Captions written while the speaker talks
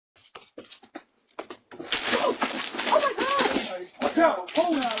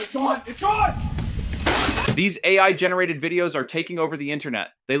Oh, now it's gone! It's gone! These AI-generated videos are taking over the internet.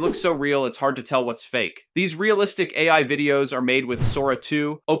 They look so real, it's hard to tell what's fake. These realistic AI videos are made with Sora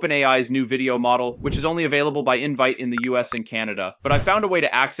 2, OpenAI's new video model, which is only available by invite in the US and Canada. But I found a way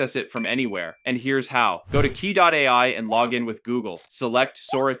to access it from anywhere, and here's how. Go to Kie.ai and log in with Google. Select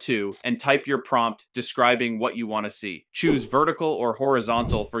Sora 2 and type your prompt describing what you want to see. Choose vertical or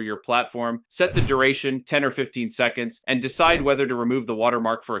horizontal for your platform, set the duration 10 or 15 seconds, and decide whether to remove the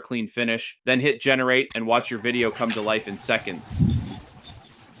watermark for a clean finish. Then hit generate and watch your video come to life in seconds.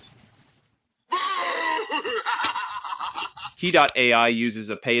 Kie.ai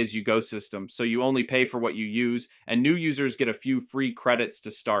uses a pay-as-you-go system, so you only pay for what you use, and new users get a few free credits to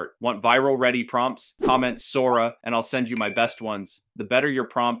start. Want viral-ready prompts? Comment Sora, and I'll send you my best ones. The better your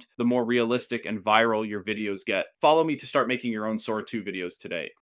prompt, the more realistic and viral your videos get. Follow me to start making your own Sora 2 videos today.